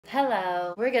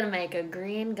Hello, we're gonna make a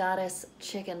green goddess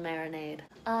chicken marinade.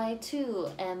 I too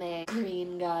am a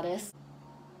green goddess.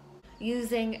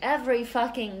 Using every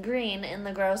fucking green in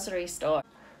the grocery store.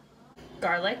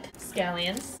 Garlic,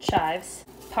 scallions, chives,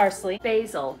 parsley,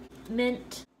 basil,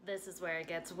 mint. This is where it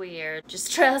gets weird.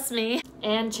 Just trust me.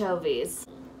 Anchovies.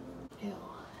 Ew,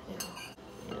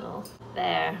 ew, ew.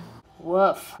 There.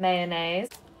 Woof. Mayonnaise.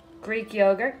 Greek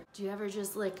yogurt. Do you ever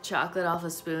just lick chocolate off a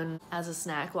spoon as a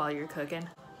snack while you're cooking?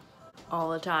 All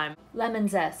the time. Lemon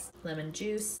zest. Lemon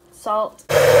juice. Salt.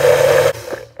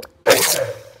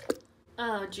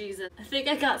 Oh, Jesus. I think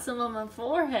I got some on my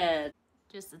forehead.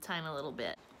 Just a tiny little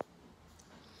bit.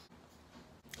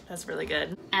 That's really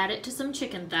good. Add it to some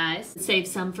chicken thighs. Save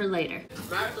some for later.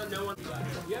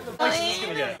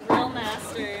 Real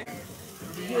master.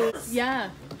 Yeah.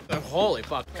 Holy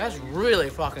fuck, that's really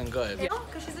fucking good.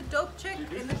 Because she's a dope chick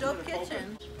in the dope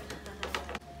kitchen.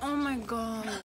 Oh my god.